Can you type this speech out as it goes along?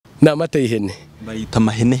ni amata y'ihene bayita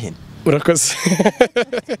amahenehene. urakoze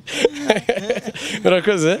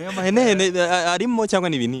urakoze amahenehene arimo cyangwa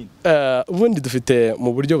ni ibinini? Ubundi dufite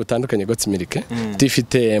mu buryo butandukanye gotsi milike,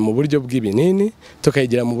 dufite mu buryo bw'ibinini,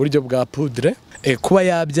 tukayigira mu buryo bwa poudre. Kuba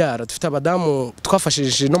yabyara dufite abadamu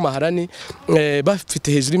twafashije no maharani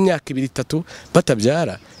bafite hejuru y'imyaka 2-3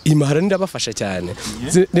 batabyara, iyi maharani irabafasha cyane.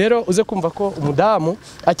 Rero uze kumva ko umudamu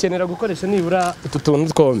akenera gukoresha nibura utu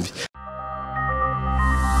tuntu twombi.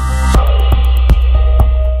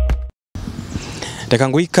 Reka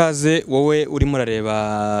ngo ikaze wowe urimo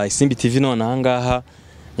urareba Isimbi TV none ahangaha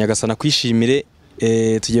Nyagasana kwishimire.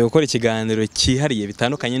 Tugiye gukora ikiganiro cyihariye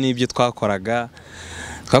bitandukanye n'ibyo twakoraga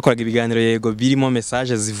ibiganiro yego birimo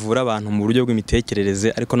message zivura abantu mu buryo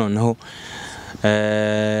bw'imitekerereze, ariko noneho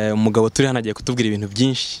umugabo turi hano agiye kutubwira ibintu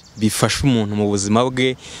byinshi bifasha umuntu mu buzima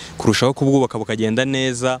bwe kurushaho kubwubaka bukagenda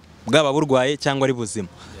neza, bwaba burwaye cyangwa ari buzima.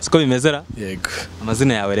 Siko bimezera? Yego.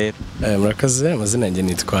 Amazina yawe rero? Murakaze, amazina yanjye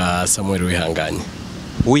nitwa Samuel Wihanganye.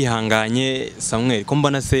 Wihanganye Samuel, ko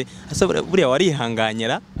mbona se buriya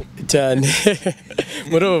warihanganyera cyane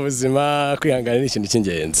muri ubu buzima. Kwihangana ni ikintu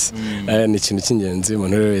cy'ingenzi, ni ikintu cy'ingenzi.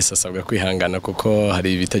 Umuntu wese asabwa kwihangana kuko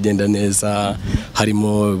hari ibitagenda neza,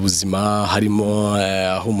 harimo ubuzima, harimo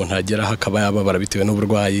aho umuntu agera hakaba yababara bitewe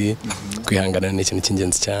n'uburwayi. Kwihangana ni ikintu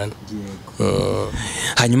cy'ingenzi cyane.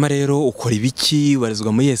 Hanyuma rero ukora ibiki?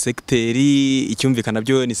 Warizwa muri secteri, icyumvikana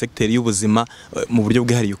byo ni secteri y'ubuzima, mu buryo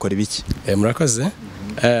bwihariye ukora ibiki? Murakoze.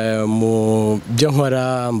 Mu byo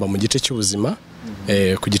nkora mba mu gice cy'ubuzima,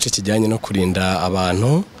 ku gice kijyanye no kurinda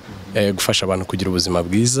abantu, gufasha abantu kugira ubuzima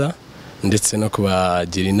bwiza, ndetse no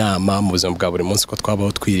kubagira inama mu buzima bwa buri munsi ko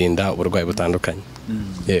twabaho twirinda uburwayi butandukanye.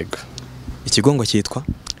 Yego. Ikigongo cyitwa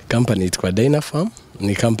company yitwa Dynafarm,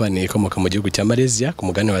 ni company ikomoka mu gihugu cya Malaysia ku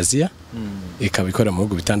mugabane wa Aziya, ikaba ikora mu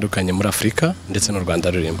bihugu bitandukanye muri Afrika ndetse n'u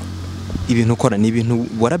Rwanda rurimo. Ibintu ukora ni ibintu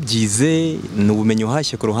warabyize, ni ubumenyi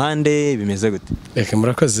uhashye ku ruhande, bimeze gute?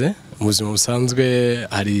 Murakoze. Mu buzima busanzwe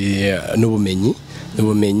hari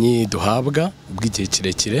n'ubumenyi duhabwa bw'igihe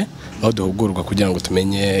kirekire, aho duhugurwa kugira ngo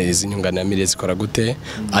tumenye izi nyunganiramirire zikora gute,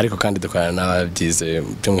 ariko kandi dukorana n'ababyize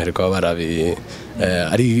by'umwihariko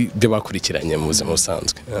ari byo bakurikiranye mu buzima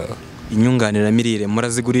busanzwe. Inyunganiramirire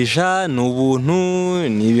murazigurisha? Ni ubuntu?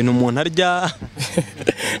 Ni ibintu umuntu arya?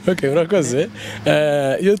 Murakoze.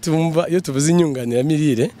 Iyo tuvuze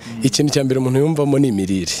inyunganiramirire, ikintu cya mbere umuntu yumvamo ni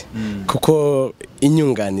imirire, kuko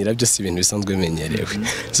inyunganira byose ibintu bisanzwe bimenyerewe.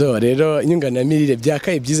 So rero inyunganiramirire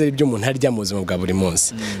byakaye byiza ari byo umuntu arya mu buzima bwa buri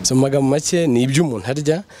munsi. So mu magambo make ni ibyo umuntu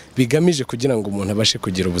arya bigamije kugira ngo umuntu abashe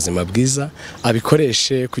kugira ubuzima bwiza,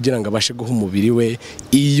 abikoreshe kugira ngo abashe guha umubiri we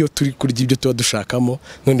iyo turi kurya ibyo tuba dushakamo,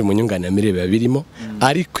 n'undi mu nyunganiramirire biba birimo.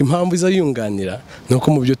 Ariko impamvu iza yunganira ni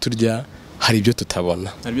uko mu byo turya hari ibyo tutabona.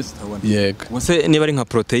 Yego. Wase niba ari nka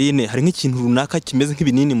proteine, hari nk'ikintu runaka kimeze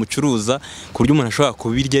nk'ibinini mucuruza ku buryo umuntu ashobora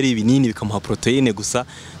kubirya ari ibinini bikamuha proteine gusa,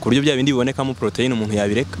 ku buryo bya bindi bibonekamo proteine umuntu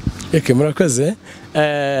yabireka? Murakoze.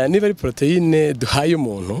 Niba ari proteine duhaye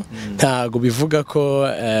umuntu, ntago bivuga ko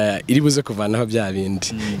iri buze kuvanaho bya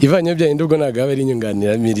bindi. Ivanyeho bya bindi ubwo ntago aba ari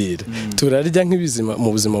inyunganiramirire. Turarya nk'ibizima mu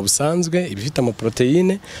buzima busanzwe ibifite ama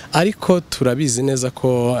proteine, ariko turabizi neza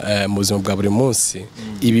ko mu buzima bwa buri munsi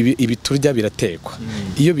ibi turya biratekwa.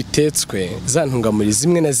 Iyo bitetswe za ntungamubiri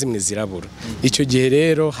zimwe na zimwe zirabura. Icyo gihe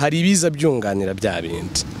rero hari ibiza byunganira bya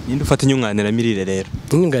bindi. Ninde ufata inyunganiramirire rero?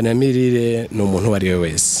 Inyunganiramirire ni umuntu uwo ari we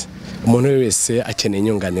wese. Umuntu wese akeneye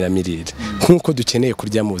inyunganiramirire nk'uko dukeneye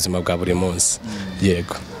kurya mu buzima bwa buri munsi.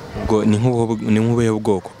 Yego. Ubwo ni nk'ubuhe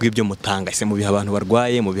bwoko bw'ibyo mutanga? Ese mu bihe abantu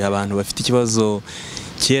barwaye, mu bihe abantu bafite ikibazo?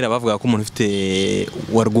 Kera bavuga ko umuntu ufite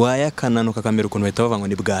warwaye akananuka kamera ukuntu bahita bavuga ngo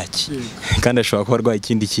ni bwaki, kandi ashobora kuba arwaye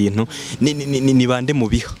ikindi kintu. Ni bande mu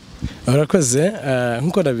biha? Urakoze.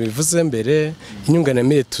 Nkuko nabivuze mbere,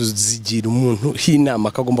 inyunganiramirire tuzigira umuntu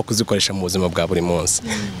hinama ko agomba kuzikoresha mu buzima bwa buri munsi.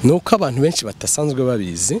 Nuko abantu benshi batasanzwe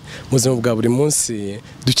babizi, mu buzima bwa buri munsi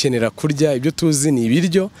dukenera kurya ibyo tuzi ni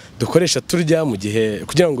ibiryo dukoresha turya mu gihe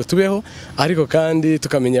kugira ngo tubeho, ariko kandi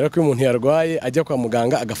tukamenyera ko umuntu yarwaye ajya kwa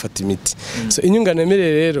muganga agafata imiti. So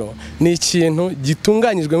inyunganiramirire rero ni ikintu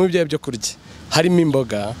gitunganyijwe mu byo kurya. Harimo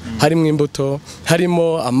imboga, harimo imbuto,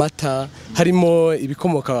 harimo amata, harimo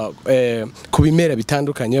ibikomoka ku bimera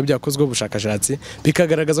bitandukanye byakozwe ubushakashatsi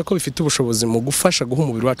bikagaragaza ko bifite ubushobozi mu gufasha guha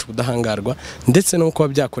umubiri wacu ubudahangarwa, ndetse no kuba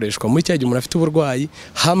byakoreshwa muri cya gihe umuntu afite uburwayi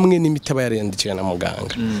hamwe n'imiti aba yarandikiwe na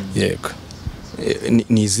muganga. Yego.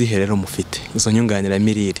 Ni izihe rero mufite izo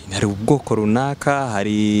nyunganiramirire? Hari ubwoko runaka?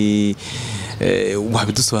 Hari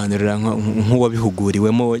wabidusobanurira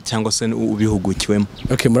nk'uwabihuguriwemo cyangwa se ubihugukiwemo?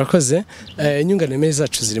 Okay, murakoze. Inyunganamire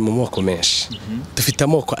zacu ziri mu moko menshi. Dufite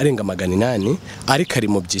amoko arenga 800 ariko ari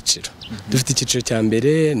mu byiciro. Dufite icyiciro cya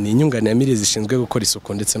mbere ni inyunganamire zishinzwe gukora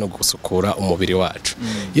isuku ndetse no gusukura umubiri wacu.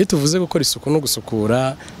 Iyo tuvuze gukora isuku no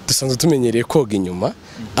gusukura dusanzwe tumenyereye koga inyuma,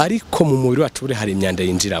 ariko mu mubiri wacu buri hari imyanda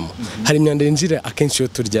yinjiramo. Hari imyanda yinjira akenshi iyo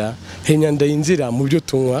turya, hari imyanda yinjira mu byo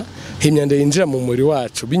tunywa, hari imyanda yinjira mu mubiri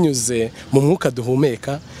wacu binyuze mu mwuka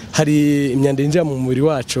duhumeka, hari imyanda yinjira mu mubiri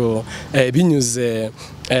wacu binyuze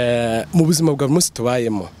mu buzima bwa munsi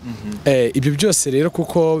tubayemo. Ibyo byose rero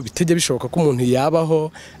kuko bitajya bishoboka ko umuntu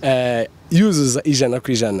yabaho yuzuza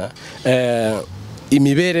 100%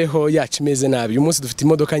 imibereho yacu imeze nabi. Uyu munsi dufite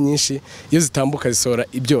imodoka nyinshi iyo zitambuka zisohora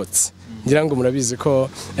ibyotsi. Ngira ngo murabizi ko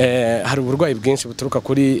hari uburwayi bwinshi buturuka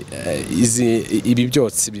kuri ibi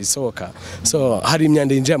byotsi bisohoka. So hari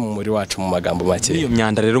imyanda yinjira mu muri wacu mu magambo make. Iyo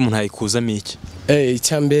myanda rero umuntu ayikuzamo iki?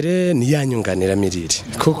 Icyambere ni yanyunganiramirire,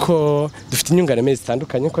 kuko dufite inyunganamire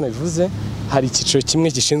zitandukanye ko nabivuze. Hari icyiciro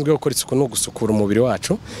kimwe gishinzwe gukora isuku no gusukura umubiri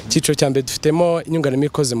wacu. Icyiciro cya mbere dufitemo inyunganamire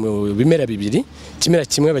ikoze mu bimera bibiri. Kimera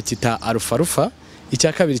kimwe bakita arufarufa,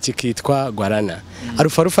 icya kabiri kikitwa guarana.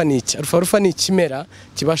 Arufarufa ni iki? Arufarufa ni ikimera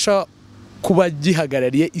kibasha kuba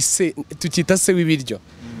gihagarariye ise, tukita se w'ibiryo,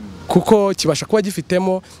 kuko kibasha kuba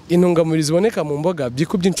gifitemo intungamubiri ziboneka mu mboga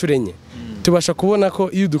byikubye inshuro enye. Tubasha kubona ko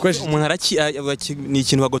iyo dukoresha umuntu ni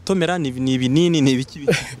ikintu bagotomera, ni ibinini, ni ibiki?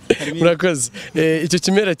 Murakoze. Icyo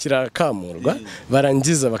kimera kirakamurwa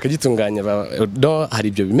barangiza bakagitunganya. Hari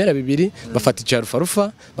ibyo bimera bibiri, bafata icyo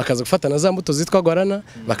arufarufa bakaza gufata na za mbuto zitwa guarana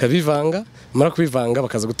bakabivanga, mara kubivanga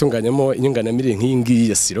bakaza gutunganyamo inyunganamire nk'iyi ngiyi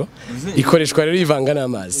ya siro. Ikoreshwa rero ivanga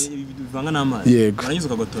n'amazi. Ivanga n'amazi. Yego. Barangiza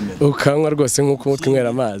ukagotomera. Ukanywa rwose nk'uko umutwe unywera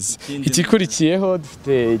amazi. Ikikurikiyeho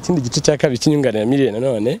dufite ikindi gice cya kabiri cy'inyunganamire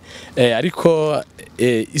nanone, ariko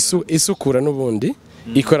isukura n'ubundi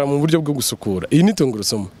ikora mu buryo bwo gusukura. Iyi ni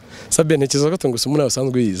tungurusumu. Sabe ntekereza ko tungurusumu nawe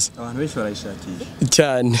usanzwe uyizi. Abantu benshi barayishakisha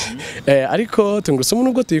cyane. Ariko tungurusumu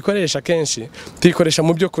nubwo tuyikoresha kenshi, tuyikoresha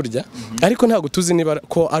mu byo kurya, ariko ntabwo tuzi niba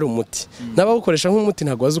ko ari umuti. N'abawukoresha nk'umuti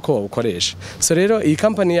ntabwo bazi uko bawukoresha. So rero iyi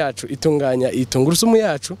company yacu itunganya iyi tungurusumu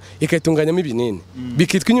yacu ikayitunganyamo ibinini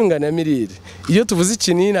bikitwa inyunganamire. Iyo tuvuze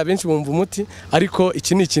ikinini abenshi bumva umuti, ariko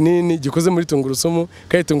iki ni ikinini gikoze muri tungurusumu,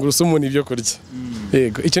 kandi tungurusumu ni ibyo kurya.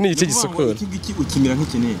 Yego, icyo ni igice gisukura. Iki ukimira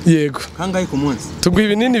nk'ikinini? Yego. Kangahe ku munsi? Tuguha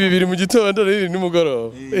ibinini bibiri mu gitondo n'ibiri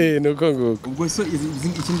nimugoroba. Nuko nguko. Ubwo so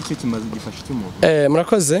ikindi cyo kimaze gifasha cy'umuntu?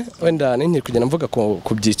 Murakoze. Wenda nintiri kugenda mvuga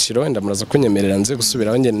ku byiciro, wenda muraza kunyemerera nze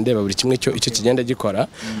gusubiraho ngenda ndeba buri kimwe cyo icyo kigenda gikora,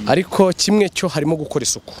 ariko kimwe cyo harimo gukora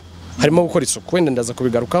isuku. Harimo gukora isuku, wenda ndaza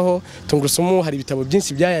kubigarukaho. Tungurusumu hari ibitabo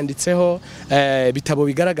byinshi byayanditseho, bitabo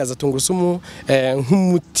bigaragaza tungurusumu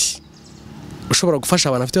nk'umuti ushobora gufasha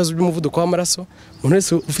abantu bafite ibibazo by'umuvuduko w'amaraso. Umuntu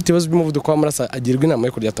wese ufite ibibazo by'umuvuduko w'amaraso agirwa inama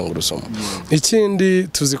yo kurya tungurusumu. Ikindi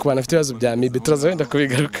tuzi ku bantu bafite ibibazo bya amibe, turaza wenda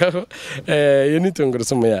kubigarukaho. Iyo ni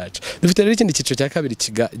tungurusumu yacu. Dufite rero ikindi cyiciro cya kabiri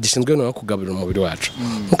gishinzwe no kugaburira umubiri wacu.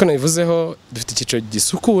 Nkuko nabivuzeho, dufite icyiciro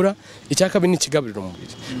gisukura, icya kabiri ni kigaburira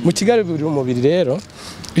umubiri. Mu kigaburira umubiri rero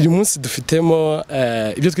uyu munsi dufitemo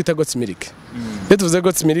ibyo twita goat milk. Iyo tuvuze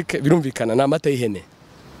goat milk birumvikana ni amata y'ihene.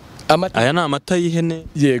 Aya ni amata y'ihene?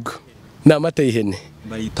 Yego, ni amata y'ihene.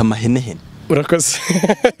 Bayita amahenehene. Urakoze.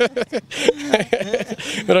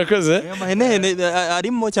 Urakoze. Aya mahenehene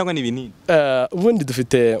arimo cyangwa ni ibinini? Ubundi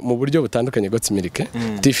dufite mu buryo butandukanye goat milk.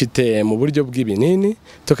 Dufite mu buryo bw'ibinini,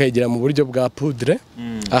 tukayigira mu buryo bwa poudre,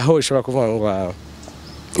 aho ishobora kuvangwa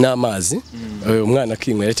n'amazi umwana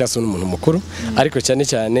akinywera cyangwa se n'umuntu mukuru. Ariko cyane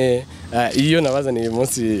cyane iyo nabazaniye uyu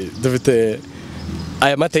munsi dufite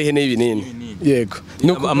aya mata y'ihene y'ibinini. Yego.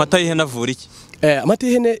 Amata y'ihene avura iki? Amata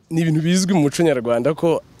y'ihene ni ibintu bizwi mu muco nyarwanda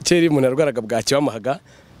ko kera umuntu yarwaraga bwaki bamuhaga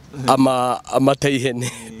amata y'ihene.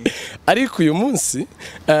 Ariko uyu munsi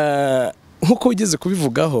nkuko ugeze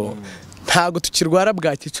kubivugaho, ntago tukirwara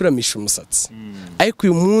bwaki icuramisha umusatsi. Ariko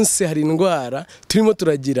uyu munsi hari indwara turimo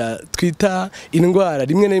turagira twita indwara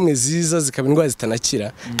rimwe na rimwe ziza zikaba indwara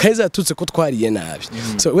zitanakira, kandi zatutse ko twariye nabi.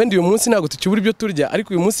 So wenda uyu munsi ntago tukibura ibyo turya,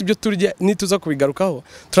 ariko uyu munsi ibyo turya nituza kubigarukaho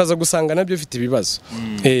turaza gusanga nabyo bifite ibibazo.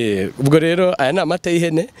 Ubwo rero aya ni amata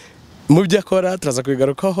y'ihene. Mu byo akora turaza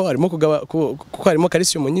kubigarukaho, harimo kuko harimo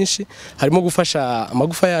calcium nyinshi, harimo gufasha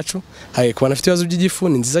amagufa yacu. Hari ku bana bafite ibibazo by'igifu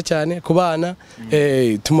ni nziza cyane, ku bana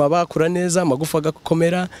tuma bakura neza, amagufa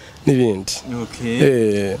agakomera n'ibindi.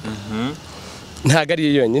 Ntago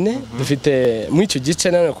ari yonyine, dufite mu icyo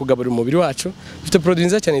gice nanone kugaburira umubiri wacu, dufite produit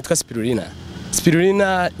nziza cyane yitwa spirulina.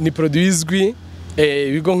 Spirulina ni produit izwi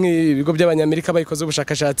ibigo by'abanyamerika bayikoze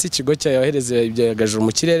ubushakashatsi, ikigo cyayohereza ibyagajuru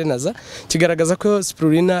mu kirere naza kigaragaza ko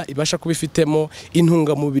spirulina ibasha kuba ifitemo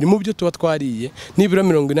intungamubiri mu byo tuba twariye nibura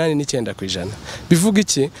 89%. Bivuga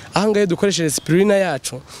iki? Ahangaye dukoresheje spirulina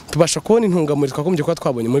yacu tubasha kubona intungamubiri twagombye kuba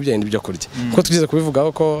twabonye muri bya byo kurya, kuko tugeze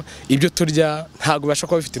kubivugaho ko ibyo turya ntago bibasha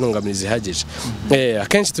kuba bifite intungamubiri zihagije.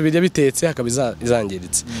 Akenshi tubirya bitetse hakaba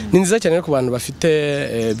izangiritse. Ni nziza cyane ku bantu bafite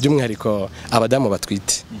by'umwihariko abadamu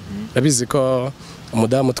batwite. Babizi ko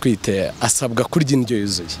umudamu twite asabwa kurya indyo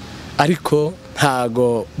yuzuye, ariko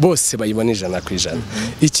ntago bose bayibona 100%.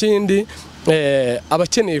 Ikindi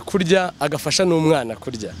abakeneye kurya agafasha n'umwana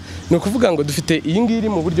kurya, ni ukuvuga ngo dufite iyi ngiri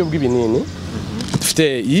mu buryo bw'ibinini,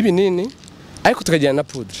 dufite iyi binini ariko tukagira na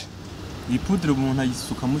poudre. Iyi poudre umuntu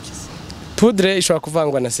ayisuka mu kisi? Poudre ishobora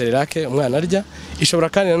kuvangwa na serelake umwana arya, ishobora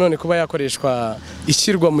kandi nanone kuba yakoreshwa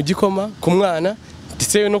ishyirwa mu gikoma ku mwana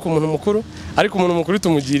ndetse no ku muntu mukuru, ariko umuntu mukuru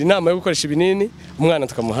tumugira inama yo gukoresha ibinini, umwana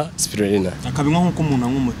tukamuha spirulina. Akabinywa nk'uko umuntu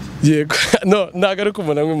anywa umuti? Yego, no ntago ari ko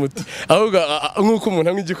umuntu anywa umuti, ahubwo nk'uko umuntu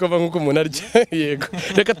anywa igikoma, nk'uko umuntu arya. Yego,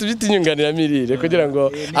 reka tubyite inyunganiramirire kugira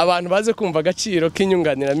ngo abantu baze kumva agaciro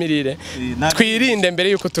k'inyunganiramirire, twirinde mbere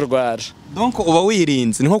yuko turwara. Donc uba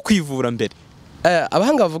wirinze, ni nko kwivura mbere.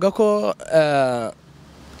 Abahanga bavuga ko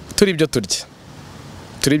turi ibyo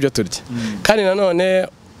turya, kandi nanone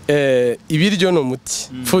ibiryo no muti,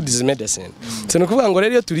 food is medicine. Cyane kuvuga ngo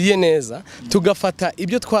rero iyo turiye neza tugafata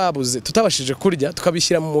ibyo twabuze tutabashije kurya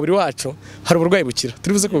tukabishyira mu mubiri wacu, hari uburwayi bukira.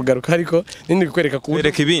 Turibuze kugaruka, ariko nindi kukwereka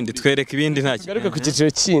twereka ibindi ntacyo. Garuka ku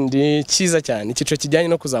cyiciro kindi cyiza cyane, icyiciro kijyanye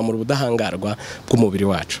no kuzamura ubudahangarwa bw'umubiri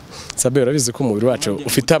wacu. Sabe urabizi ko umubiri wacu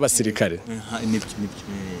ufite abasirikare.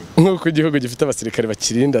 Nk'uko igihugu gifite abasirikare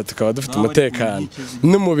bakirinda, tukaba dufite umutekano,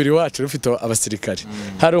 n'umubiri wacu ufite abasirikare.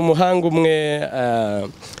 Hari umuhanga umwe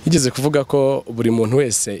yigeze kuvuga ko buri muntu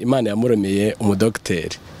wese Imana yamuremeye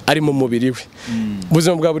umudokiteri ari mu mubiri we.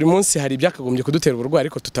 Ubuzima bwa buri munsi hari ibyakagombye kudutera uburwayi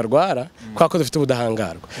ariko tutarwara kwa ko dufite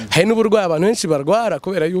ubudahangarwa. Hari n'uburwayi abantu benshi barwara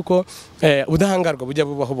kubera yuko ubudahangarwa bujya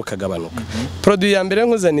bubaho bukagabanuka. Produit ya mbere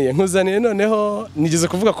nkuzaniye noneho nigeze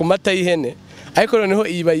kuvuga ku mata y'ihene, ariko noneho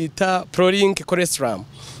iyi bayita Prolink Colostrum.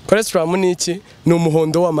 Colostrum ni iki? Ni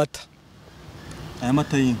umuhondo w'amata. Aya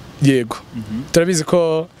mata y'inka? Yego. Turabizi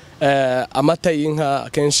ko amata y'inka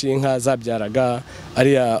akenshi inka zabyaraga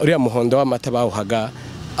uriya muhondo w'amata bawuhaga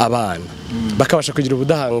abana bakabasha kugira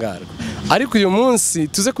ubudahangarwa, ariko uyu munsi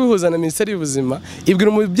tuze kubihuza na Minisiteri y'Ubuzima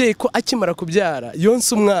ibwira umubyeyi ko akimara kubyara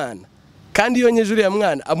yonsa umwana, kandi yonyeje uriya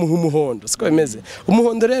mwana amuha umuhondo. Siko bimeze.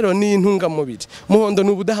 Umuhondo rero ni intungamubiri, umuhondo ni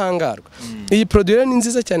ubudahangarwa. Iyi produit rero ni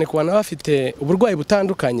nziza cyane ku bantu bafite uburwayi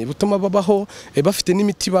butandukanye butuma babaho bafite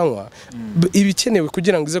n'imiti banywa, ibikenewe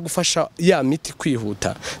kugira ngo ize gufasha ya miti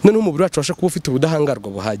kwihuta, none umubiri wacu washa kuba ufite ubudahangarwa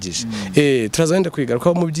buhagije. Turazagenda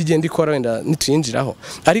kwigaruka mu byigenda ikora wenda nituyinjiraho,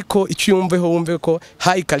 ariko icyo yumveho wumve ko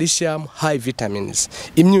high calcium, high vitamins,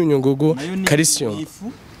 imyunyungugu, calcium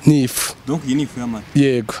ni ifu. Donc iyi ni ifu y'amata?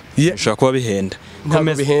 Yego. Ushobora kuba bihenda?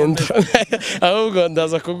 Ntabwo bihenda, ahubwo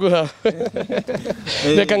ndaza kuguha.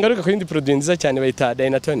 Reka ngaruka ku yindi produit nziza cyane bayita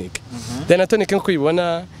Dynatonic. Dynatonic nk'uko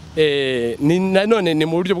uyibona nanone ni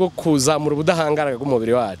mu buryo bwo kuzamura ubudahangarwa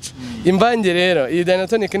bw'umubiri wacu. Imvange rero, iyi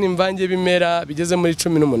Dynatonic ni imvange y'ibimera bigeze muri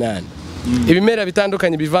 18. Ibimera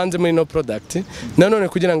bitandukanye bivanze muri no product, nanone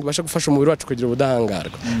kugira ngo ibashe gufasha umubiri wacu kugira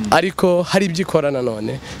ubudahangarwa. Ariko hari ibyikora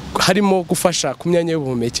nanone, harimo gufasha ku myanya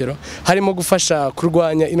y'ubuhumekero, harimo gufasha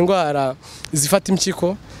kurwanya indwara zifata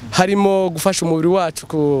impyiko, harimo gufasha umubiri wacu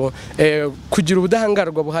kugira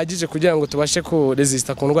ubudahangarwa buhagije kugira ngo tubashe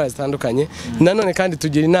resista ku ndwara zitandukanye. Nanone kandi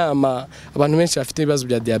tugira inama abantu benshi bafite ibibazo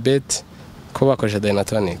bya diabete ko bakoresha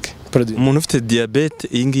Dynatonic. Umuntu ufite diabete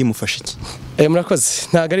iyi ngiyi imufasha iki? Murakoze.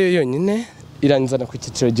 Ntago ari yo yonyine, iranzana ku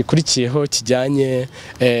cyiciro gikurikiyeho kijyanye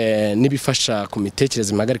n'ibifasha ku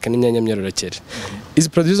mitekerereze, impagarika n'imyanya myororokere. Izi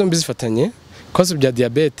produits zombi zifatanye, cause bya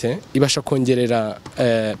diabete ibasha kongerera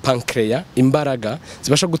pancreas imbaraga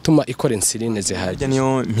zibasha gutuma ikora insuline zihagije.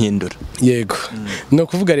 Niyo mpindura. Yego. No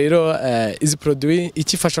kuvuga rero izi produit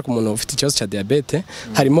ikifasha ku muntu ufite ikibazo cya diabete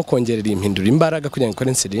harimo kongerera impindura imbaraga kugira ngo ikore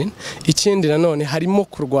insuline. Ikindi nanone harimo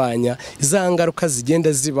kurwanya izangaruka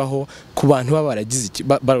zigenda zibaho ku bantu baragize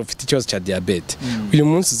bafite ikibazo cya diabete. Uyu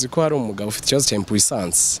munsi ziko hari umugabo ufite ikibazo cya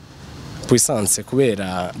impuissance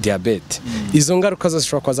kubera diabete. Izo ngaruka zose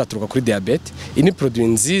zishobora kuba zaturuka kuri diabete. Iyi ni produit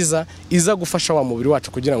nziza iza gufasha wa mubiri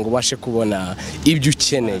wacu kugira ngo ubashe kubona ibyo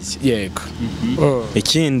ukeneye. Yego.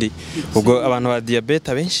 Ikindi ubwo abantu ba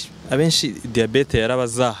diabete abenshi diabete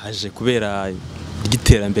yarabazahaje kubera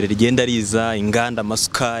igiterambere rigenda riza, inganda,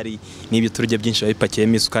 amasukari n'ibyo turya byinshi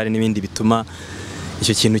babipakiyemo isukari n'ibindi bituma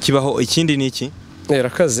icyo kintu kibaho. Ikindi ni iki?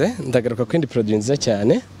 Rakaze ndagaruka ku indi produit nziza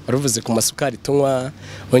cyane waruvuze ku masukari tunywa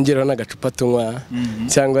wongeraho n'agacupa tunywa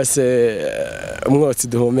cyangwa se umwotsi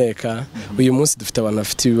duhumeka uyu munsi dufite abantu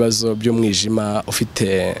bafite ibibazo by'umwijima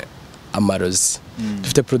ufite amarozi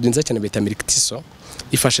dufite produit nziza cyane bita milktiso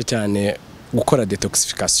ifasha cyane gukora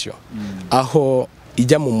detoxification aho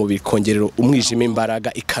ijya mu mubiri kongerera umwijima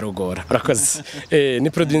imbaraga ikarogora urakoze ni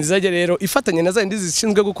produit nziza rero ifatanye na zindi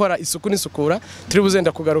zishinzwe gukora isuku n'isukura turi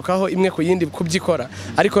buzenda kugarukaho imwe ku yindi kubyikora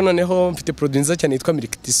ariko noneho mfite produit nziza cyane yitwa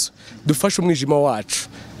milktiso dufasha umwijima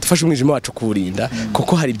wacu kurinda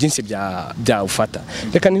kuko hari byinshi bya ufata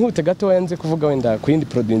reka nihute gato wenze kuvuga wenda ku yindi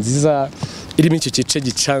produit nziza irimo icyo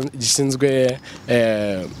gice gishinzwe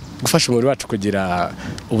gufasha umubiri wacu kugira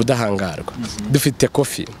ubudahangarwa dufite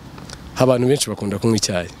coffee abantu benshi bakunda kunywa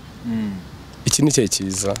icyayi iki ni icyayi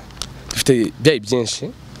cyiza dufite ibyayi byinshi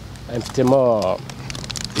mfitemo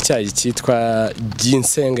icyayi cyitwa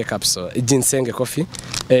ginseng capsule ginseng coffee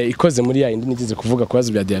ikoze muri yindi nigize kuvuga ku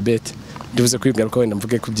bibazo bya diabete ndivuze kwigaruka wenda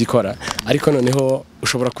mvuge kubyikora ariko noneho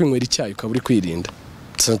ushobora kwinywera icyayi ukaba uri kwirinda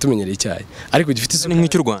tumenyereye icyayi ariko gifite isuku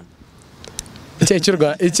nk'icyo Rwanda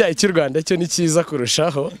icyayi cy'u Rwanda cyo ni cyiza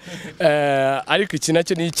kurushaho ariko iki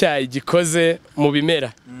nacyo ni icyayi gikoze mu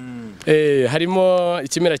bimera harimo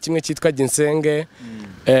ikimera kimwe cyitwa ginseng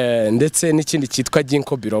ndetse n'ikindi cyitwa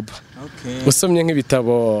ginkgo biloba usomye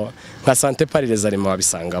nk'ibitabo nka sante parireza arimo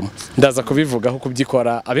wabisangamo ndaza kubivugaho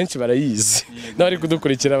kubyikora abenshi barayizi n'abari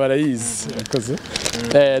kudukurikira barayizi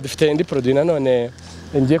dufite indi produit nanone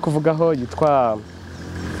ngiye kuvugaho yitwa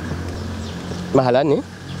mahalani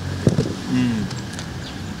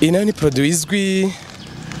iyi nayo ni produit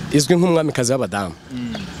izwi nk'umwamikazi w'abadamu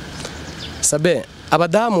sabe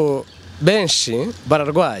abadamu benshi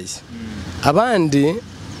bararwaye abandi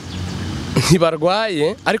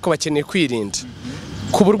ntibarwaye ariko bakeneye kwirinda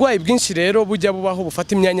ku burwayi bwinshi rero bujya bubaho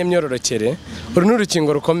bufata imyanya myororokere uru ni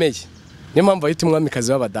urukingo rukomeye niyo mpamvu bahita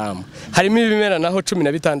umwamikazi w'abadamu harimo ibimera naho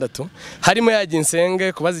 16 harimo ya ginseng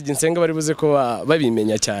kubaza ginseng bari buze ko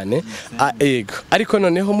babimenya cyane ego ariko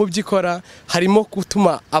noneho mu byikora harimo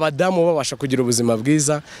gutuma abadamu babasha kugira ubuzima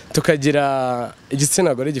bwiza tukagira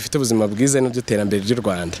igitsina gore gifite ubuzima bwiza n'ibyo terambere ry'u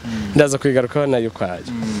Rwanda ndaza kwigarukaho nayo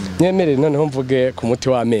kwaje nyemerere noneho mvuge ku muti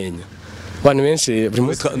w'amenyo abantu benshi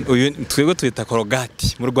twebwe twita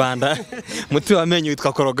korogati mu Rwanda muti w'amenyo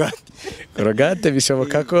witwa korogate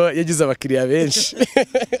bishoboka ko yagize abakiriya benshi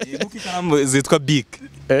zitwa big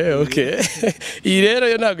iyi rero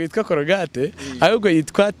yo ntabwo yitwa korogate ahubwo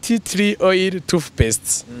yitwa tea tree oil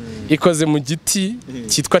toothpaste ikoze mu giti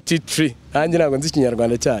cyitwa tea tree nanjye ntabwo nzi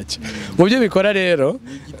ikinyarwanda cyacyo mu byo bikora rero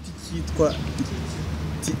igiti cyitwa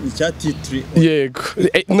icya tea tree yego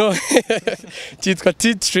no cyitwa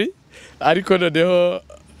tea tree ariko noneho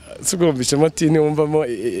sugumvishemo tini wumvamo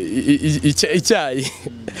icyayi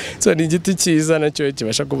so ni igiti cyiza nacyo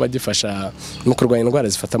kibasha kuba gifasha mu kurwanya indwara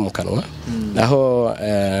zifata mu kanwa aho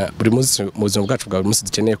buri munsi mu buzima bwacu bwa buri munsi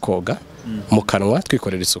dukeneye koga mu kanwa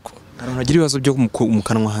twikorera isuku hagira ibibazo byo mu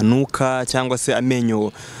kanwa hanuka cyangwa se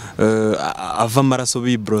amenyo ava amaraso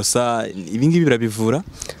bibrosa ibingibi birabivura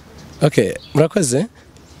murakoze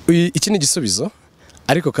iki ni igisubizo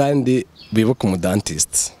ariko kandi bibuka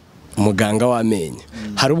umudentist umuganga w'amenyo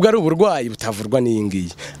hari ubwo ari uburwayi butavurwa n'iyi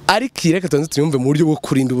ngiyi ariko reka tubanze tuyumve mu buryo bwo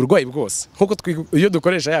kurinda uburwayi bwose nkuko iyo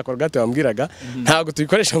dukoresha ya korogate wambwiraga ntabwo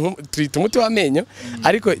tuyikoresha twita umuti w'amenyo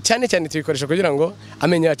ariko cyane cyane tuyikoresha kugira ngo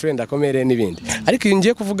amenyo yacu wenda akomere n'ibindi ariko iyo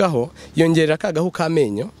ngiye kuvugaho yongerera akagahu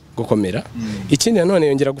k'amenyo gukomera ikindi nanone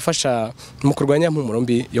yongera gufasha mu kurwanya impumuro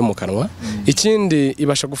mbi yo mu kanwa ikindi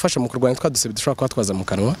ibasha gufasha mu kurwanya twadusebe dushobora kuba twaza mu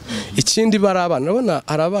kanwa ikindi bari abana urabona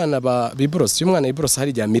hari abana biborose umwana yiborose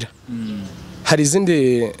hari iryamira hari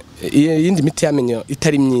iyindi miti y'amenyo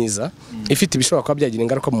itari myiza ifite ibishobora kuba byagira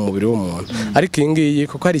ingaruka mu mubiri w'umuntu ariko iyi ngiyi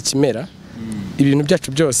kuko hari ikimera ibintu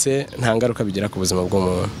byacu byose nta ngaruka bigira ku buzima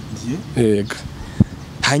bw'umuntu yego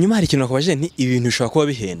hanyuma hari ikintu nakubajije nti ibintu bishobora kuba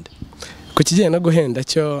bihenda ku kijyanye no guhenda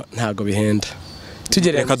cyo ntago bihenda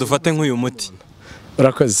reka dufate nk'uyu muti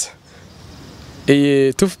urakoze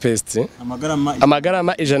iyi toothpaste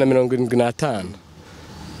amagarama 175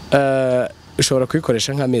 ushobora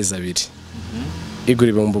kuyikoresha nk'amezi 2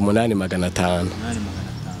 igura 8,500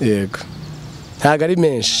 yego ntago ari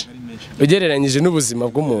menshi ugereranyije n'ubuzima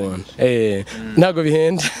bw'umuntu ntago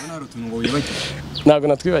bihenda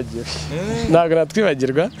ntago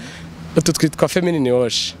natwibagirwa utu twitwa feminine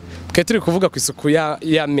wash twe turi kuvuga ku isuku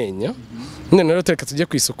y'amenyo none rero tureka tujye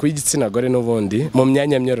ku isuku y'igitsina gore n'ubundi mu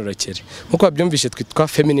myanya myororokere nkuko babyumvishe twitwa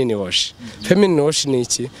feminine wash ni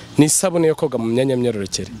iki ni isabune yo koga mu myanya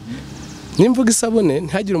myororokere nimvuga isabune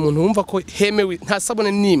ntihagire umuntu wumva ko hemewe nta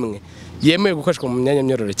sabune n'imwe yemewe gukoreshwa mu myanya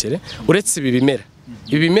myororokere uretse ibi bimera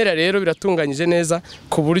ibimera rero biratunganyije neza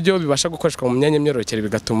ku buryo bibasha gukoreshwa mu myanya myororokere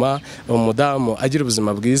bigatuma umudamu agira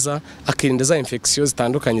ubuzima bwiza akirinda za infection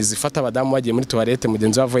zitandukanye zifata abadamu bagiye muri toilette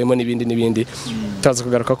mugenzi wavuyemo n'ibindi taza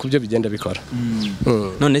kugaruka ku byo bigenda bikora.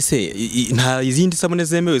 None se nta izindi sabune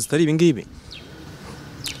zemewe zitari ibi ngibi?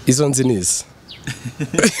 Izo nzi nizi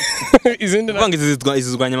izindi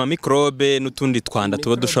izizwanya ama microbe n'utundi twanda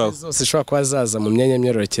tuba dushaka zose shobora kuba zaza mu myanya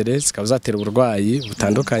myororokere zikaba zatera uburwayi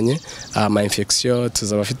butandukanye ama infection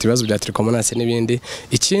tuzaba afite ibibazo bya trichomonas n'ibindi.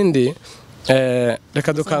 Ikindi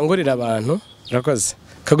reka dukangurira abantu rakoze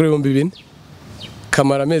kagura 2000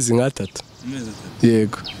 kamara amezi nk'3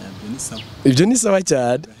 yego ibyo ni sawa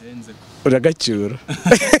cyane uragacyura.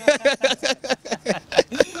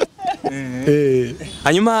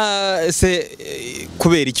 Hanyuma se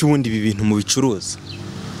kubera iki wundi ibi bintu mu bicuruza?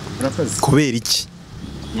 Kubera iki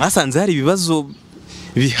mwasanze hari ibibazo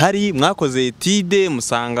bihari, mwakoze etide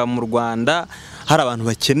musanga mu Rwanda hari abantu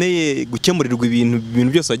bakeneye gukemurirwa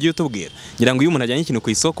ibintu byose wagiye utubwira, ngira ngo iyo umuntu ajyanye ikintu ku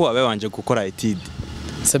isoko abe yabanje gukora etide.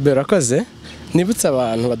 Sabe urakoze, nibutse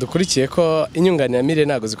abantu badukurikiye ko inyunganiramirire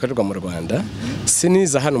ntago zikorerwa mu Rwanda,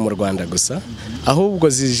 siniza hano mu Rwanda gusa, ahubwo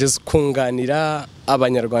zije kunganira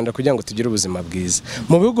abanyarwanda kugira ngo tugire ubuzima bwiza.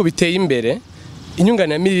 Mu bihugu biteye imbere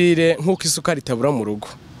inyunganiramirire nk'uko isukari itabura mu rugo,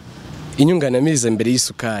 inyunganiramirire mbere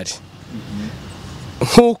y'isukari.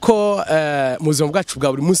 Nk'uko mu buzima bwacu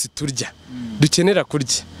bwa buri munsi turya dukenera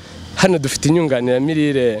kurya, hano dufite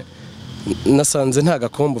inyunganiramirire. Nasanze nta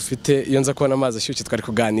gakombe ufite iyo nza kubona amazi ashyushye twari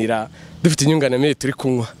kuganira dufite inyunganiramirire turi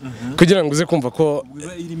kunywa kugira ngo uze kumva ko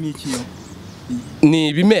ni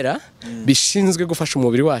ibimera bishinzwe gufasha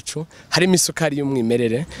umubiri wacu, harimo isukari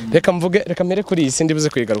y'umwimerere. Reka mbere kuri iyi sindi buze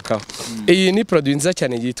kuyigarukaho. Iyi ni produit nziza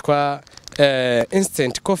cyane yitwa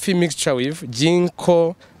instant coffee mixture with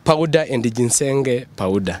ginkgo powder and ginseng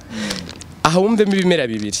powder. Aha wumvemo ibimera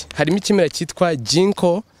bibiri, harimo ikimera cyitwa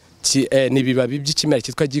ginkgo ni bibabi by'ikimera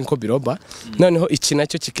cyitwa ginkgo biloba, noneho iki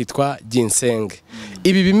nacyo kikitwa ginseng.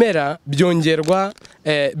 Ibi bimera byongerwa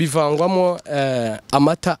bivangwamo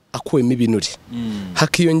amata akuwemo ibinure,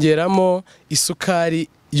 hakiyongeramo isukari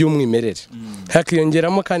y'umwimerere,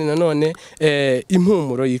 hakiyongeramo kandi nanone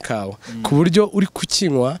impumuro y'ikawa, ku buryo uri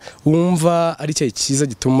kukinywa wumva ari cyo cyiza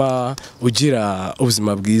gituma ugira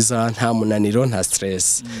ubuzima bwiza, nta munaniro, nta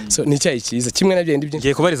stress. So ni cyayi cyiza kimwe na byindi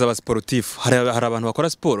ngiye kubariza aba sportif. Hari abantu bakora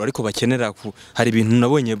sport ariko bakenera hari ibintu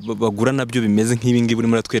nabonye bagura nabyo bimeze nk'ibi ngibi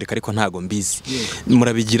muri atwereka ariko ntago mbizi.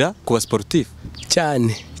 Murabigira ku ba sportif?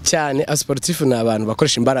 Cyane asportif ni abantu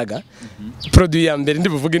bakoresha imbaraga. Produit ya mbere ndi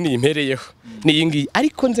buvuge ni impereyeho ni yingi,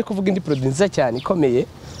 ariko nze kuvuga indi produit nziza cyane ikomeye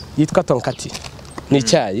yitwa tonkati. Ni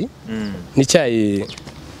icyayi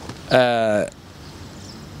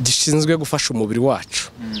gishinzwe gufasha umubiri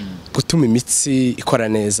wacu gutuma imitsi ikora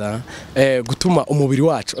neza, gutuma umubiri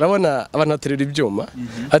wacu, urabona abantu baterura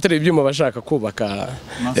ibyuma bashaka kubaka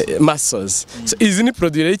muscles. So izi ni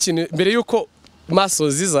produit y'ikintu mbere yuko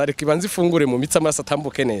muscles zizareka ibanze ifungure mu mitsi amaraso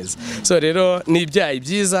atambuke neza. So rero ni ibyayi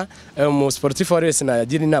byiza mu sportif wese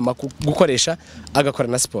nagira inama gukoresha agakora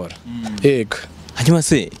na sport. Yego. Hanyuma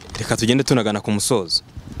se reka tugende tunagana ku musozo.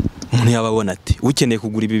 Umuntu yababona ati ukeneye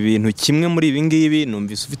kugura ibi bintu kimwe muri ibi ngibi,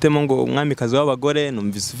 numvise ufitemo ngo umwamikazi w'abagore,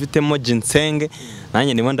 numvise ufitemo ginseng,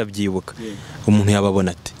 nanjye ndimo ndabyibuka. Umuntu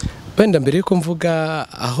yababona ati wenda mbere yuko mvuga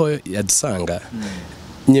aho yadusanga,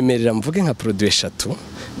 nyemerera mvuge nka produit 3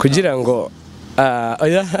 kugira ngo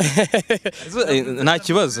nta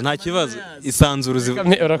kibazo isanzuruzi.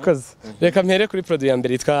 Urakoze. Reka mpere kuri produit ya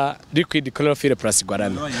mbere yitwa liquid chlorophyll plus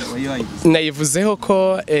guarana. Nayivuzeho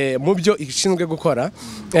ko mu byo ishinzwe gukora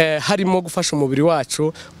harimo gufasha umubiri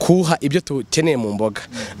wacu kuha ibyo tukeneye mu mboga,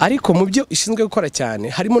 ariko mu byo ishinzwe gukora cyane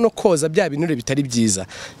harimo no koza bya binure bitari byiza,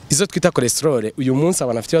 izo twita cholesterol. Uyu munsi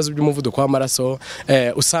abantu bafite ibibazo by'umuvuduko w'amaraso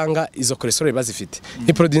usanga izo cholesterol bazifite.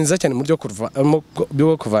 Ni produit nziza cyane mu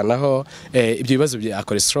byo kuvanaho ibyo bibazo bya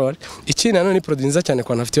cholesterol. Iki nanone ni produit nziza cyane ku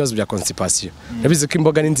bantu bafite ibibazo bya constipation. Nabize ko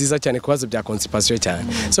imboga ni nziza cyane ku bibazo bya constipation cyane.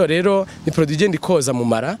 So rero ni produit igenda ikoza mu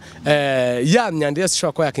mara ya myanda yose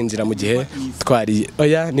ishobora kuba yakinjira mu gihe twari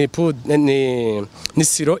ni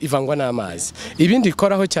siro ivangwa n'amazi. Ibindi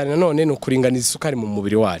ikoraho cyane nanone ni ukuringaniza isukari mu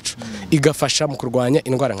mubiri wacu, igafasha mu kurwanya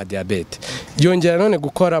indwara nka diabete. Yongera none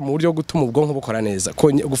gukora mu buryo gutuma ubwonko bukora neza,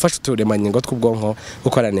 gufasha uturemangingo tw'ubwonko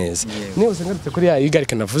gukora neza. Niba usengarutse kuri ya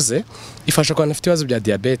igarike navuze, ifasha ku bantu bafite ibibazo bya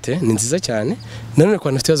diabete, ni nziza cyane. Nanone ku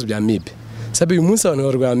bantu bafite ibibazo bya amibe. Sabe uyu munsi abantu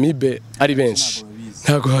barwaye amibe ari benshi,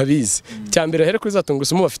 ntago babizi. Cyambere here kuri za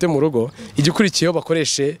tungurusumu bafite mu rugo, igikurikiyeho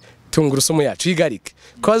bakoreshe tungurusumu yacu igarike.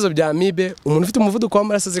 Kwazo bya amibe, umuntu ufite umuvuduko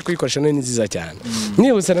w'amaraso azi kuyikoresha ni nziza cyane.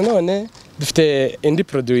 Nibutse nanone dufite indi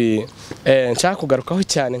produit nshaka kugarukaho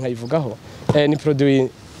cyane nkayivugaho, ni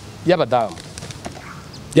produit y'abadamu.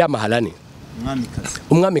 ya maharani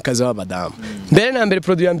umwamikazi w'abadamu mbere na mbere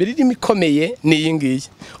produit ya mbere irimo ikomeye ni iyi ngiyi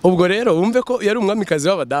ubwo rero wumve ko yari umwamikazi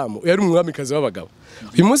w'abadamu yari umwamikazi w'abagabo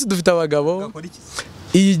uyu munsi dufite abagabo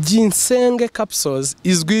iyi ginseng capsules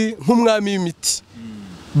izwi nk'umwami w'imiti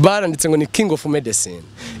baranditse ngo ni king of medicine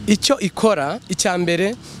icyo ikora icya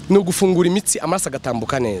mbere ni ugufungura imitsi amaraso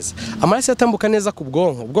agatambuka neza amaraso yatambuka neza ku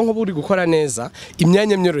ubwonko buri gukora neza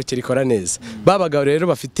imyanya myororokere ikora neza babaga rero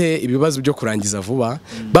bafite ibibazo byo kurangiza vuba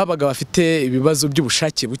babaga bafite ibibazo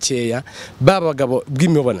by'ubushake bukeya babaga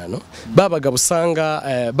bw'imibonano babaga busanga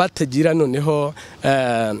batagira noneho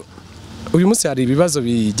uyu munsi hari ibibazo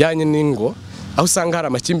bijyanye n'ingo aho usanga hari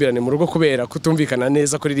amakimbirane mu rugo kubera kutumvikana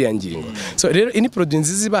neza kuri iriya ngingo so rero ini produit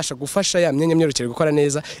nziza ibasha gufasha ya myanya myororokere gukora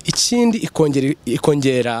neza ikindi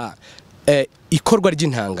ikongera ikorwa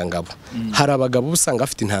ry'intangangabo hari abagabo usanga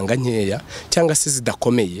bafite intanga nkeya cyangwa se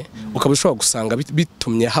zidakomeye ukaba ushobora gusanga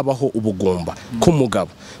bitumye habaho ubugumba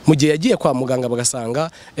k'umugabo mu gihe yagiye kwa muganga bagasanga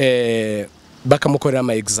bakamukorera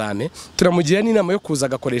ama examen turamugira n'inama yo kuza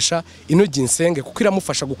agakoresha ino ginseng kuko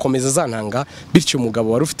iramufasha gukomeza zantanga bityo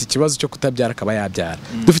umugabo wari ufite ikibazo cyo kutabyara akaba yabyara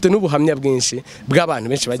dufite n'ubuhamya bwinshi bw'abantu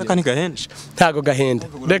benshi bagiye ntago gahenda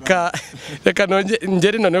reka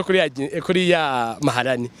ngere noneho kuri ya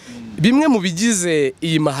maharani bimwe mu bigize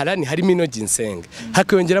iyi maharani harimo ino ginseng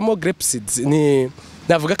hakiyongeramo grape seeds ni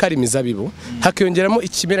navuga ko ari imizabibu hakiyongeramo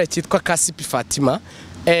ikimera cyitwa Casipi Fatima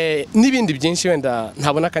n'ibindi byinshi wenda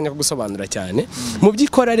ntabona akanya ko gusobanura cyane mu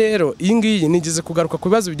byikora rero iyi ngiyi nigeze kugaruka ku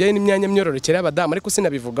bibazo bijyanye n'imyanya myororokere y'abadamu ariko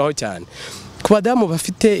sinabivugaho cyane ku badamu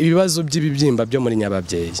bafite ibibazo by'ibibyimba byo muri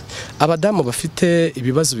nyababyeyi abadamu bafite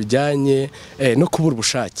ibibazo bijyanye no kubura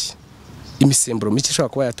ubushake imisemburo mike ishobora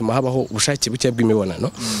kuba yatuma habaho ubushake buke bw'imibonano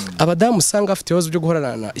abadamu usanga bafite ibibazo byo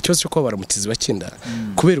guhorana ikibazo cyo kubabara mu kiziba cy'inda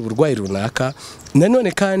kubera uburwayi runaka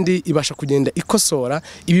nanone kandi ibasha kugenda ikosora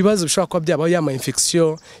ibibazo bishobora kuba byabaho yama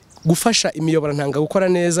infection gufasha imiyobora ntanga gukora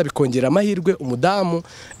neza bikongera amahirwe umudamu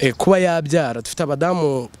kuba yabyara dufite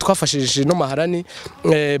abadamu twafashije no maharani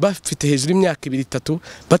bafite hejuru y'imyaka 2-3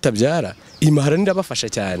 batabyara iyi maharani irabafasha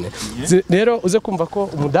cyane rero uze kumva ko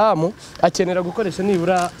umudamu akenera gukoresha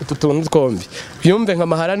nibura utu tuntu twombi yumve nka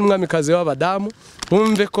maharani umwamikazi w'abadamu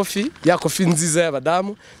wumve ya kofi nziza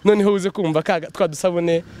y'abadamu noneho uze kumva twa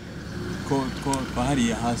dusabune ko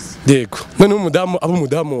twahariye hasi yego noneho umudamu aba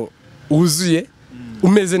umudamu wuzuye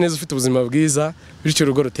umeze neza ufite ubuzima bwiza bityo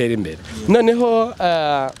urugo rutera imbere noneho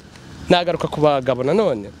nagaruka ku bagabo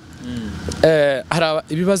nanone hari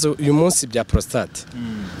ibibazo uyu munsi bya prostate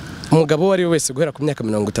umugabo wari wese guhera ku myaka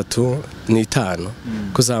 35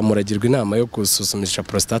 kuzamuragirwa inama yo gusuzumisha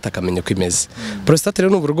prostate akamenya ko imeze prostate rero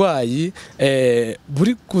ni uburwayi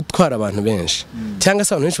buri gutwara abantu benshi cyangwa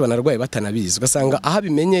se abantu benshi banarwaye batanabizi ugasanga aho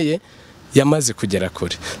bimenyeye yamaze kugera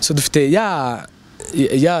kure so dufite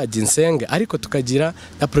ya ginseng ariko tukagira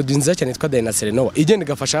na produit nziza cyane yitwa Dinaserenova igenda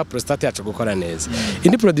igafasha prostate yacu gukora neza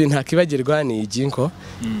indi produit ntakibagirwa ni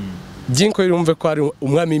ginko irumve ko ari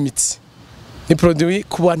umwami w'imitsi ni produit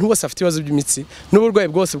ku bantu bose afite ibibazo by'imitsi n'uburwayi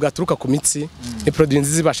bwose bwaturuka ku mitsi ni produit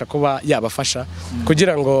nziza ibasha kuba yabafasha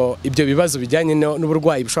kugira ngo ibyo bibazo bijyanye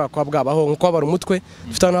n'uburwayi bishobora kuba bwabaho nko kubabara umutwe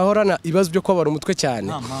dufite abantu bahorana ibibazo byo kubabara umutwe cyane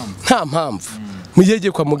nta mpamvu mu gihe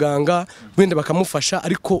agiye kwa muganga wenda bakamufasha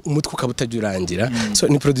ariko umutwe ukaba utagirangira so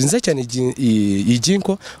ni produit nziza cyane iyi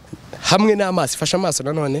ginko hamwe n'amaso ifasha amaso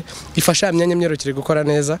nanone ifasha imyanya myororokere gukora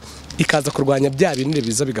neza ikaza kurwanya bya binure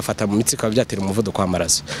biza bigafata mu mitsi ikaba byatera umuvuduko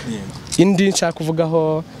w'amaraso indi nshaka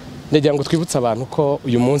kuvugaho ndagira ngo twibutse abantu ko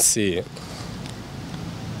uyu munsi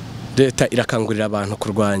leta irakangurira abantu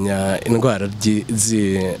kurwanya indwara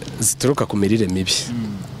zituruka ku mirire mibi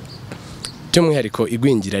by'umwihariko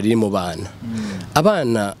igwingira riri mu bana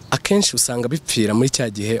abana akenshi usanga bipfira muri cya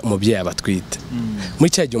gihe umubyeyi abatwite muri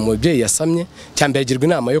cya gihe umubyeyi yasamye cyambere agirwa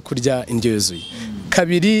inama yo kurya indyo yuzuye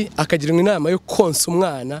kabiri akagirwa inama yo konsa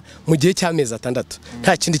umwana mu gihe cy'amezi 6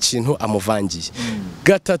 nta kindi kintu amuvangiye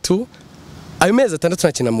gatatu ayo mezi 6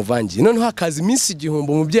 nta kintu amuvangiye noneho hakaza iminsi 1000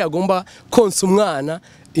 umubyeyi agomba konsa umwana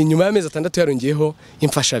inyuma y'amezi 6 yarongeyeho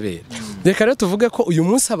imfashabere reka rero tuvuge ko uyu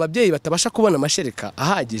munsi ababyeyi batabasha kubona amashereka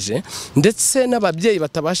ahagije ndetse n'ababyeyi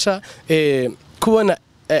batabasha kubona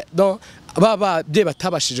babyeyi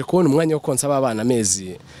batabashije kubona umwanya wo konsa abana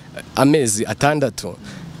amezi 6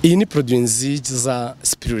 iyi ni produit nziza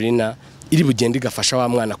spirulina iri bugende igafasha wa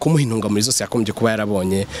mwana kumuha intungamubiri zose yakomeje kuba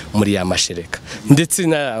yarabonye muri ya mashereka ndetse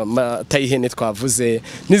na matayihene twavuze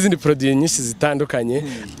n'izindi produit nyinshi zitandukanye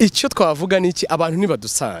icyo twavuga niki abantu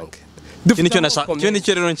nibadusange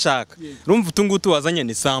nicyo rero nshaka urumva utungutu wazanye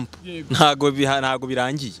ni sample ntago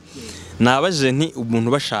birangiye nabaje nti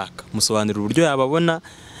umuntu bashaka musobanurira uburyo yababona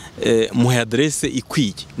muhe adresse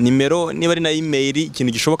ikwiye, nimero niba ari na email,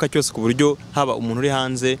 ikintu gishoboka cyose ku buryo haba umuntu uri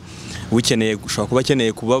hanze ukeneye gushaka kuba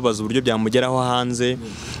akeneye kubabaza uburyo byamugeraho hanze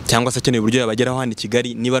cyangwa se akeneye uburyo yabageraho hano i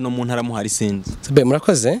Kigali, niba no mu ntara muhari sinzi.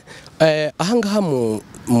 Murakoze. Ahangaha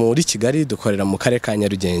muri Kigali dukorera mu karere ka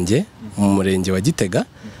Nyarugenge mu murenge wa Gitega,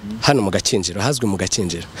 hano mu Gakinjiro, hazwi mu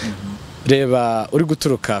Gakinjiro. Reba uri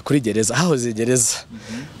guturuka kuri gereza, hahoze gereza,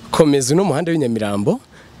 komeza no muhanda w'Inyamirambo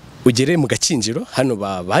ugere mu Gakinjiro, hano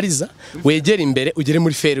babariza, wegere imbere ugere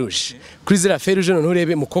muri Feruje. Kuri zira Feruje none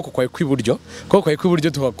urebe mu koko kwawe kw'iburyo, koko kwawe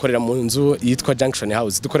kw'iburyo tuhakorera mu nzu yitwa Junction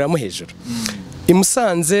House, dukoreramo hejuru. I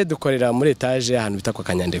Musanze dukorera muri etage ahantu bita kwa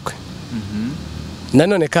Kanyandekwe.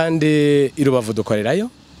 Nanone kandi i Rubavu dukorerayo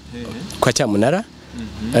kwa Cyamunara.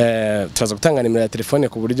 Turaza gutanga nimero ya telefone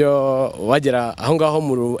ku buryo wagera aho ngaho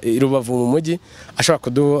mu Rubavu mu mujyi ashobora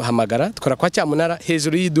kuduhamagara. Tukora kwa Cyamunara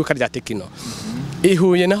hejuru y'iduka rya Tekino.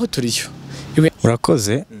 Ihuye naho turiyo.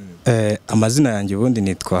 Murakoze. Amazina yanjye ubundi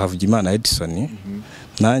nitwa Havugimana Edison.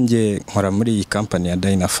 Nanjye nkora muri iyi company ya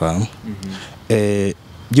Dynafarm.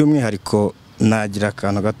 By'umwihariko nagira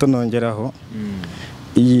akantu gato nongeraho.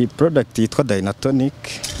 Iyi product yitwa Dynatonic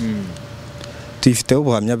tuyifiteho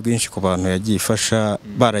ubuhamya bwinshi ku bantu yagiye ifasha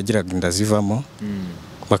baragiraga inda zivamo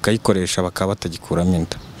bakayikoresha bakaba batagikuramo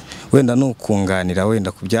inda. Wenda nukunganira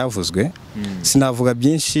wenda ku byavuzwe sinavuga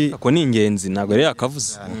byinshi, ako ni ingenzi ntabwo rero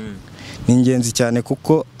akavuze. Ni ingenzi cyane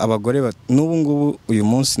kuko abagore n'ubu ngubu uyu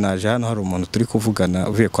munsi naje hano hari umuntu turi kuvugana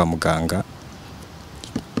uvuye kwa muganga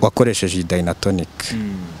wakoresheje iyi Dynatonic.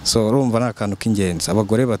 So urumva ni akantu k'ingenzi,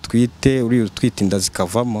 abagore batwite uri utwite inda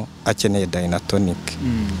zikavamo akeneye Dynatonic.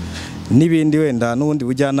 N'ibindi wenda n'ubundi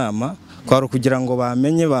bujyanama kwaro kugira ngo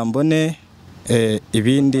bamenye bambone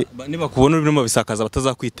ibindi niba kubona urimo bisakaza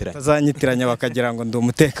batazakwitiranya, bazanyitiranya bakagira ngo ndi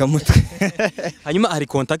umutekamutwe. Hanyuma hari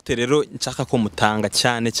contact rero nshaka ko mutanga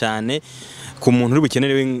cyane cyane ku muntu uri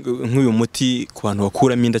bukenere nk'uyu muti ku bantu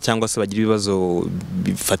bakuramo inda cyangwa se bagira ibibazo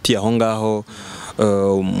bifatiye aho ngaho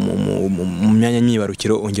mu myanya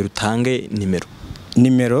myibarukiro. Ongera utange nimero.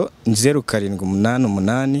 Nimero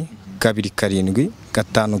 0788 2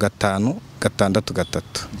 7 5 5 6.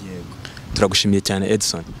 Turagushimiye cyane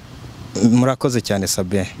Edison. Murakoze cyane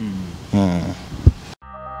Sabin.